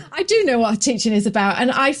teacher. Yeah, I do know what teaching is about.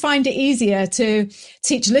 And I find it easier to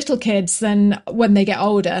teach little kids than when they get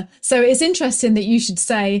older. So it's interesting that you should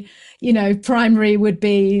say, primary would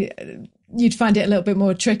be, you'd find it a little bit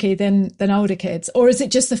more tricky than older kids. Or is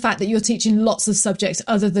it just the fact that you're teaching lots of subjects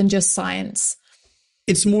other than just science?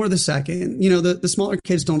 It's more the second. The smaller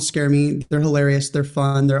kids don't scare me. They're hilarious. They're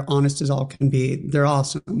fun. They're honest as all can be. They're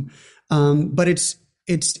awesome. But it's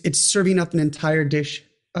serving up an entire dish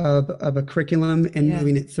of a curriculum and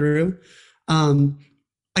moving it through.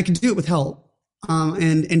 I can do it with help.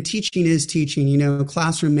 And teaching is teaching.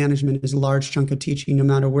 Classroom management is a large chunk of teaching, no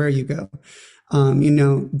matter where you go.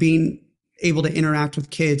 Being able to interact with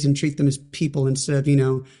kids and treat them as people instead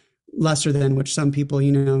of, lesser than, which some people,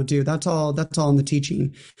 do. That's all in the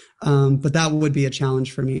teaching. But that would be a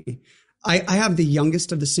challenge for me. I have the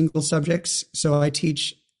youngest of the single subjects. So I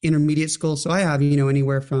teach intermediate school. So I have,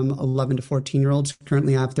 anywhere from 11 to 14-year-olds.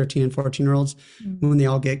 Currently I have 13 and 14-year-olds. When they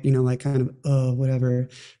all get, whatever.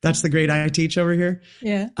 That's the grade I teach over here.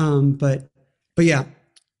 Yeah. But yeah.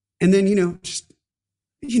 And then, just,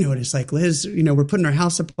 what it's like, Liz, we're putting our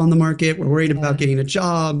house up on the market. We're worried about getting a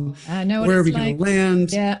job. I know. Where are we going to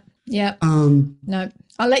land? Yeah. No,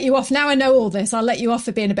 I'll let you off. Now I know all this. I'll let you off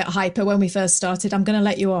for being a bit hyper when we first started. I'm going to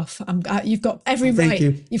let you off. You've got every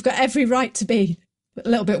right. You've got every right to be a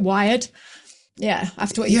little bit wired. Yeah.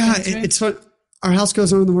 After what you've been through. It's what our house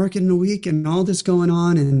goes on the market in a week and all this going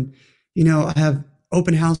on. And, I have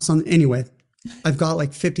open house on anyway. I've got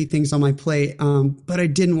like 50 things on my plate. But I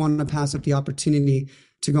didn't want to pass up the opportunity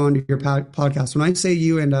to go onto your podcast. When I say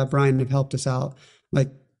you and Brian have helped us out,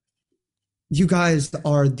 you guys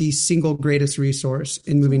are the single greatest resource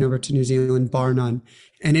in moving over to New Zealand, bar none.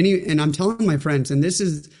 And I'm telling my friends, and this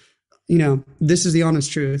is the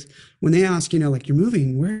honest truth. When they ask, you're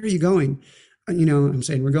moving, where are you going? I'm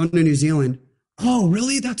saying, we're going to New Zealand. Oh,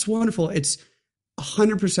 really? That's wonderful. It's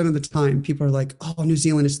 100% of the time people are like, oh, New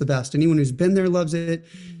Zealand is the best. Anyone who's been there loves it.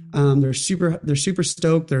 They're super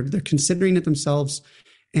stoked. They're considering it themselves.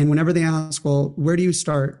 And whenever they ask, well, where do you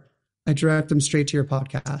start? I direct them straight to your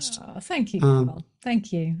podcast. Oh, thank you, Karl.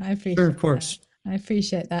 Thank you. I appreciate Sure, of course. that. I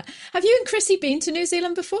appreciate that. Have you and Chrissy been to New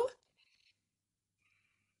Zealand before?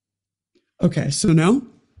 Okay, so no.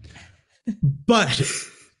 But,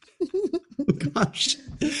 oh gosh,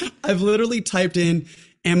 I've literally typed in,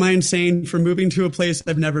 am I insane for moving to a place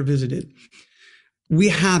I've never visited? We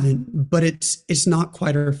haven't, but it's not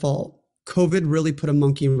quite our fault. COVID really put a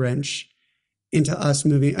monkey wrench into us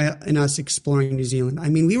moving and us exploring New Zealand. I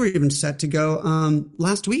mean, we were even set to go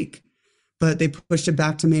last week, but they pushed it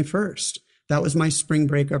back to May 1st. That was my spring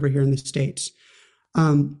break over here in the States.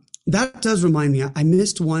 That does remind me, I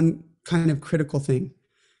missed one kind of critical thing.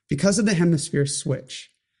 Because of the hemisphere switch,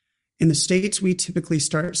 in the States, we typically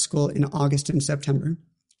start school in August and September,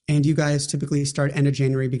 and you guys typically start end of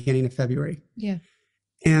January, beginning of February. Yeah.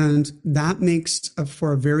 And that makes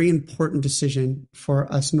for a very important decision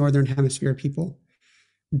for us Northern Hemisphere people.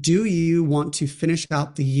 Do you want to finish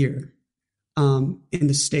out the year in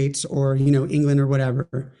the States or, England or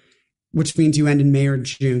whatever, which means you end in May or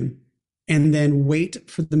June, and then wait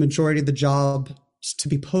for the majority of the jobs to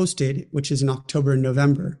be posted, which is in October and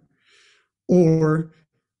November? Or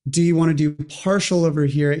do you want to do partial over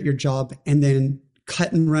here at your job and then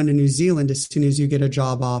cut and run to New Zealand as soon as you get a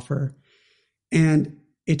job offer? And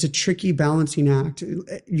it's a tricky balancing act.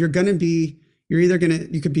 You're going to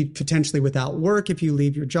you could be potentially without work if you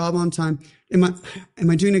leave your job on time. Am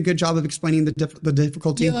I doing a good job of explaining the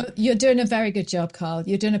difficulty? You're doing a very good job, Karl.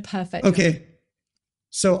 You're doing a perfect job. Okay.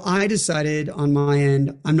 So I decided on my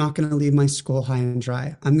end, I'm not going to leave my school high and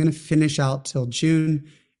dry. I'm going to finish out till June,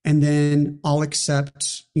 and then I'll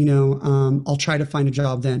accept, I'll try to find a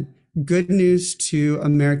job then. Good news to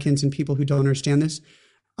Americans and people who don't understand this.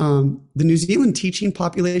 The New Zealand teaching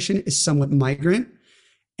population is somewhat migrant,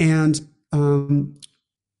 and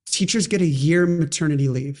teachers get a year maternity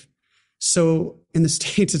leave. So in the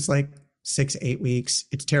States, it's like 6-8 weeks.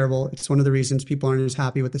 It's terrible. It's one of the reasons people aren't as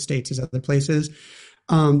happy with the States as other places.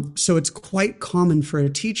 So it's quite common for a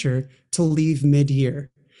teacher to leave mid-year,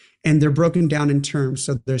 and they're broken down in terms.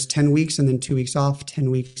 So there's 10 weeks and then 2 weeks off,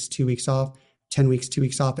 10 weeks, 2 weeks off, 10 weeks, 2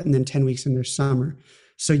 weeks off, and then 10 weeks in their summer.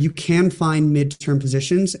 So you can find midterm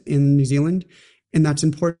positions in New Zealand, and that's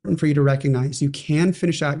important for you to recognize. You can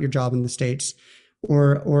finish out your job in the States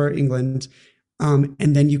or England, and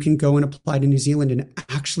then you can go and apply to New Zealand and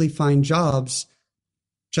actually find jobs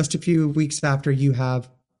just a few weeks after you have,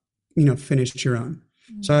 finished your own.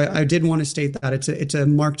 So I did want to state that it's a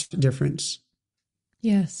marked difference.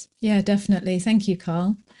 Yes. Yeah, definitely. Thank you,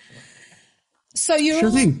 Karl. So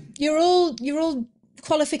you're all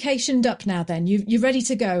qualificationed up now then. You're ready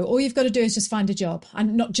to go. All you've got to do is just find a job,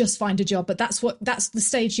 and not just find a job, but that's the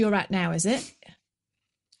stage you're at now, is it?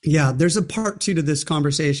 Yeah, there's a part 2 to this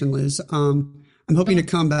conversation, Liz. I'm hoping to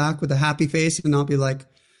come back with a happy face and not be like,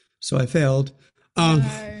 so I failed.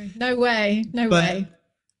 No way. No way.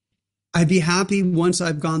 I'd be happy once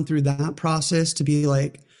I've gone through that process to be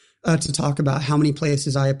like, to talk about how many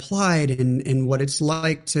places I applied and what it's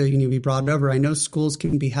like to, be brought over. I know schools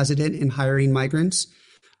can be hesitant in hiring migrants,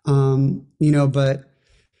 but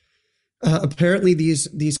apparently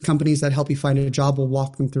these companies that help you find a job will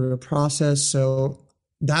walk them through a process. So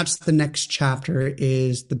that's the next chapter,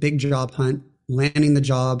 is the big job hunt, landing the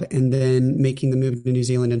job, and then making the move to New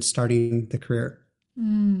Zealand and starting the career.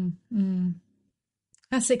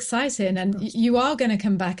 That's exciting. And you are going to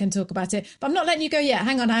come back and talk about it. But I'm not letting you go yet.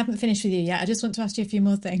 Hang on, I haven't finished with you yet. I just want to ask you a few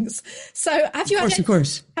more things. So have you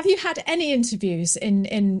had any interviews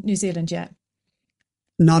in New Zealand yet?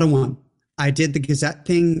 Not a one. I did the Gazette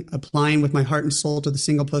thing, applying with my heart and soul to the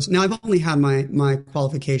single post. Now, I've only had my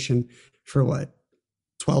qualification for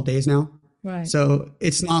 12 days now. Right. So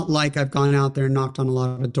it's not like I've gone out there and knocked on a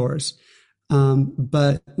lot of doors.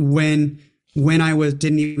 But when I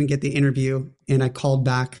didn't even get the interview and I called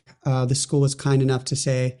back, the school was kind enough to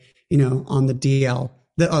say, on the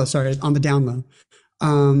on the down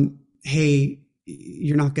low, hey,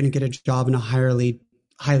 you're not going to get a job in a highly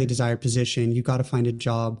desired position. You got to find a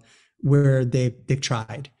job where they've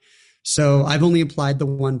tried. So I've only applied the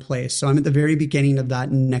one place. So I'm at the very beginning of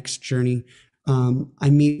that next journey. I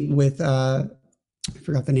meet with, I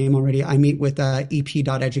forgot the name already. I meet with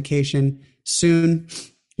ep.education soon.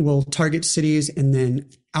 We'll target cities and then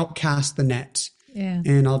outcast the net. Yeah.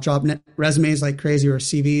 And I'll drop resumes like crazy, or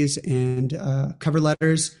CVs and cover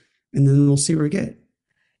letters, and then we'll see where we get.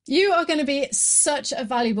 You are going to be such a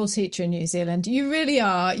valuable teacher in New Zealand. You really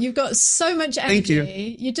are. You've got so much energy. Thank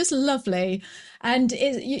you. You're just lovely. And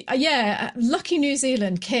lucky New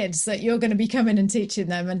Zealand kids that you're going to be coming and teaching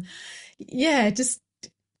them. And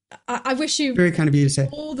I wish you very kind of you to say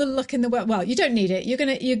all the luck in the world. Well, you don't need it.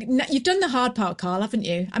 You've done the hard part, Karl, haven't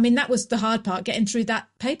you? I mean, that was the hard part, getting through that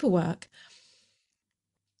paperwork.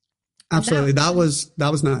 Absolutely. That was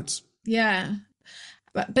nuts. Yeah.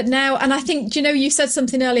 But now, and I think, you said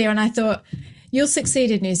something earlier and I thought, you'll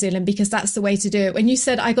succeed in New Zealand because that's the way to do it. When you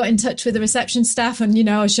said I got in touch with the reception staff and,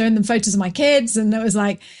 I was showing them photos of my kids, and it was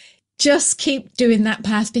like, just keep doing that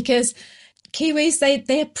path, because Kiwis,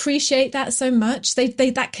 they appreciate that so much. They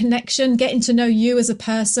that connection, getting to know you as a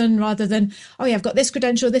person rather than, oh yeah, I've got this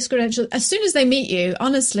credential. As soon as they meet you,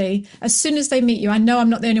 honestly, I know I'm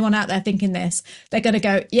not the only one out there thinking this. They're going to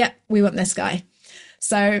go, yeah, we want this guy.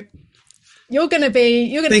 So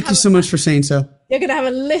thank you so much for saying so. You're going to have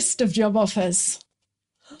a list of job offers.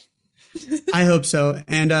 I hope so.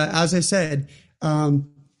 And as I said,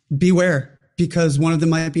 beware, because one of them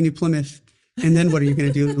might be New Plymouth. And then what are you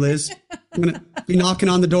going to do, Liz? I'm going to be knocking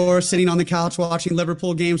on the door, sitting on the couch, watching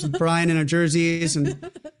Liverpool games with Brian in our jerseys, and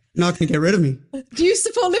you're not going to get rid of me. Do you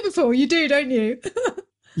support Liverpool? You do, don't you?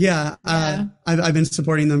 Yeah. I've been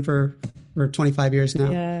supporting them for 25 years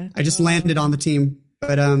now. Yeah. I just landed on the team,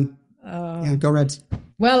 but yeah, go Reds.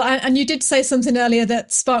 Well, and you did say something earlier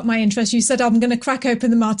that sparked my interest. You said, I'm going to crack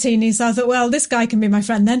open the martini. So I thought, well, this guy can be my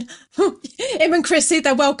friend then. Him and Chrissy,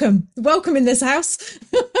 they're welcome in this house.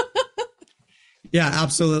 Yeah,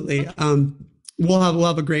 absolutely. We'll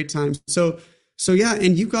have a great time. So So yeah,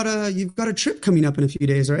 and you've got a trip coming up in a few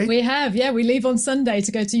days, right? We have, yeah. We leave on Sunday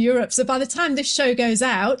to go to Europe. So by the time this show goes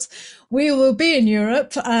out, we will be in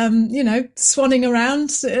Europe, swanning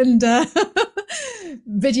around and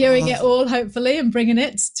videoing it all, hopefully, and bringing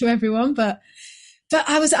it to everyone. But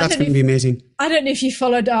that's going to be amazing. I don't know if you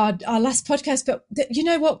followed our last podcast, but you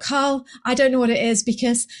know what, Karl? I don't know what it is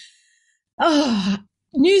because,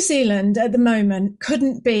 New Zealand at the moment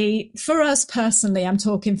couldn't be, for us personally, I'm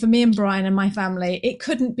talking for me and Brian and my family, it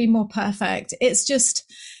couldn't be more perfect. It's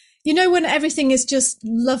just, when everything is just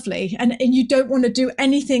lovely and you don't want to do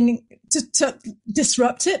anything to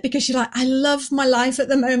disrupt it because you're like, I love my life at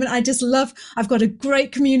the moment. I've got a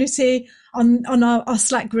great community on our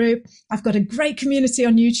Slack group. I've got a great community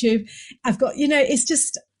on YouTube. I've got, it's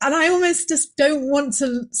just, and I almost just don't want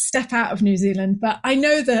to step out of New Zealand, but I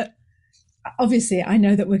know that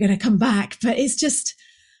we're going to come back, but it's just,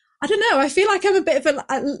 I don't know. I feel like I'm a bit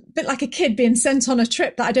like a kid being sent on a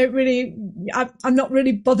trip that I'm not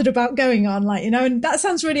really bothered about going on, and that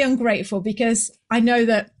sounds really ungrateful because I know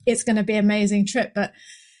that it's going to be an amazing trip, but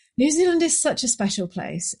New Zealand is such a special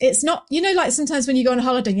place. It's not, like sometimes when you go on a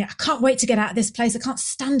holiday, I can't wait to get out of this place. I can't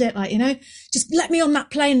stand it. Just let me on that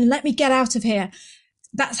plane and let me get out of here.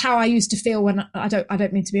 That's how I used to feel when I don't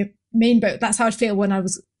mean to be mean, but that's how I'd feel when I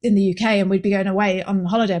was in the UK and we'd be going away on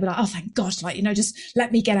holiday. I'd be like, oh, thank God, just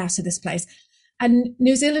let me get out of this place. And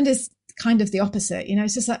New Zealand is kind of the opposite.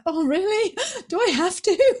 It's just like, oh, really? Do I have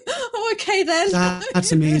to? Oh, okay, then.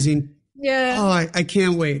 That's amazing. Yeah. Oh, I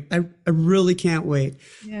can't wait. I really can't wait.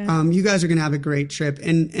 Yeah. You guys are going to have a great trip.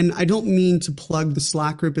 And I don't mean to plug the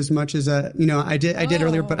Slack group as much as, I did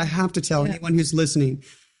earlier, but I have to tell anyone who's listening,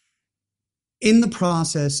 in the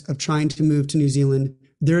process of trying to move to New Zealand,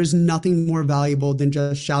 there is nothing more valuable than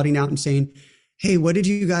just shouting out and saying, hey, what did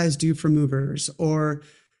you guys do for movers? Or,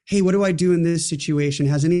 hey, what do I do in this situation?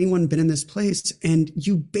 Has anyone been in this place? And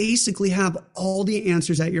you basically have all the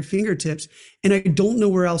answers at your fingertips. And I don't know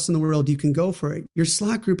where else in the world you can go for it. Your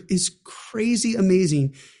Slack group is crazy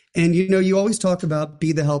amazing. And, you always talk about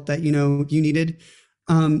be the help that, you needed.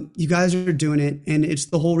 You guys are doing it. And it's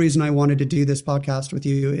the whole reason I wanted to do this podcast with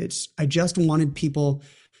you. I just wanted people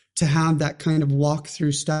to have that kind of walk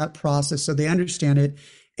through step process so they understand it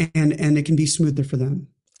and it can be smoother for them.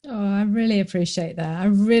 Oh, I really appreciate that. I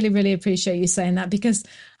really, really appreciate you saying that because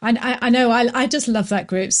I know I just love that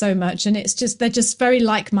group so much. And they're just very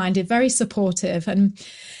like-minded, very supportive. And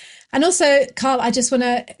also, Karl, I just want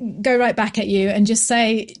to go right back at you and just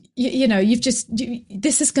say,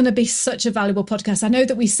 this is going to be such a valuable podcast. I know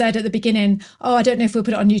that we said at the beginning, I don't know if we'll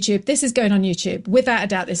put it on YouTube. This is going on YouTube. Without a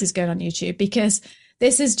doubt, this is going on YouTube because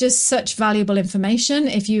this is just such valuable information.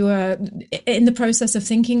 If you are in the process of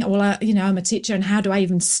thinking, I'm a teacher and how do I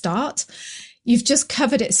even start? You've just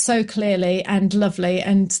covered it so clearly and lovely.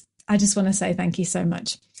 And I just want to say thank you so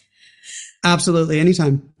much. Absolutely.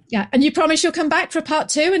 Anytime. Yeah. And you promise you'll come back for part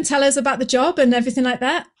 2 and tell us about the job and everything like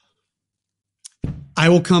that? I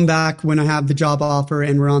will come back when I have the job offer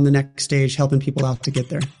and we're on the next stage helping people out to get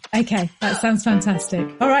there. Okay. That sounds fantastic.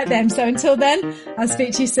 All right then. So until then, I'll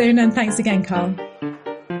speak to you soon. And thanks again, Karl.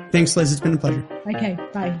 Thanks, Liz. It's been a pleasure. Okay.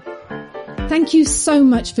 Bye. Thank you so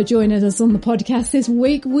much for joining us on the podcast this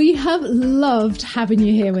week. We have loved having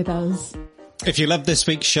you here with us. If you love this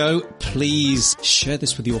week's show, please share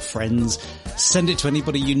this with your friends. Send it to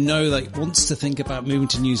anybody you know that wants to think about moving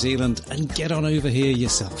to New Zealand and get on over here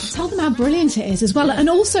yourself. Tell them how brilliant it is as well. And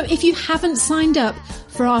also, if you haven't signed up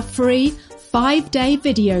for our free 5-day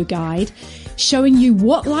video guide showing you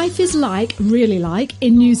what life is really like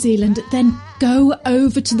in New Zealand, then go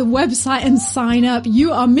over to the website and sign up.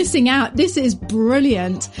 You are missing out. This is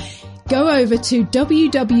brilliant. Go over to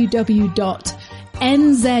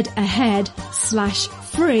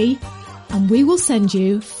www.nzahead.com/free and we will send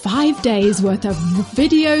you 5 days worth of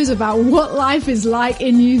videos about what life is like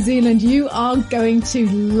in New Zealand. You are going to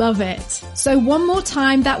love it. So one more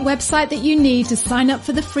time, that website that you need to sign up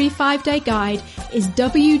for the free 5-day guide is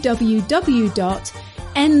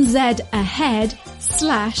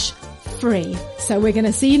www.nzahead.com/free. So we're going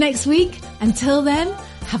to see you next week. Until then,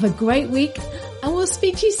 have a great week and we'll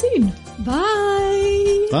speak to you soon.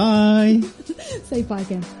 Bye. Bye. Say bye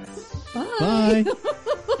again. Bye. Bye.